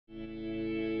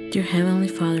Dear Heavenly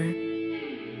Father,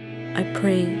 I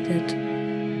pray that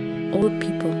all the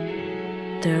people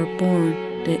that are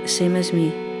born the same as me,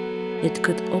 it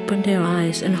could open their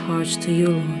eyes and hearts to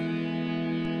you,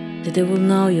 Lord. That they will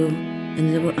know you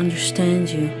and they will understand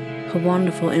you, how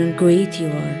wonderful and great you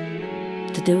are.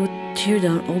 That they will tear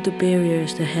down all the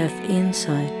barriers they have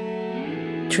inside.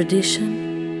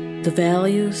 Tradition, the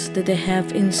values that they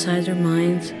have inside their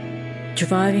minds,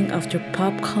 driving after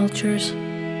pop cultures.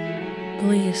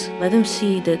 Please let them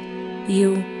see that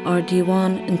you are the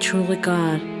one and truly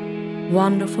God,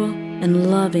 wonderful and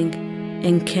loving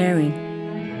and caring,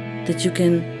 that you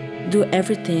can do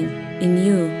everything in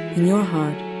you, in your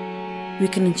heart. We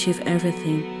can achieve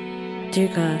everything. Dear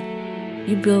God,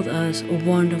 you built us a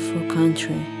wonderful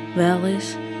country.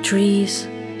 Valleys, trees,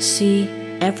 sea,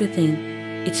 everything,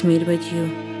 it's made by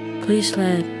you. Please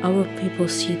let our people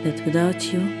see that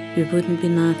without you, we wouldn't be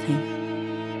nothing.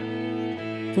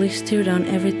 Please tear down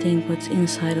everything what's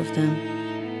inside of them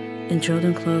and draw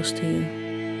them close to you.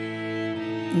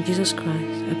 In Jesus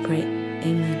Christ, I pray.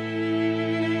 Amen.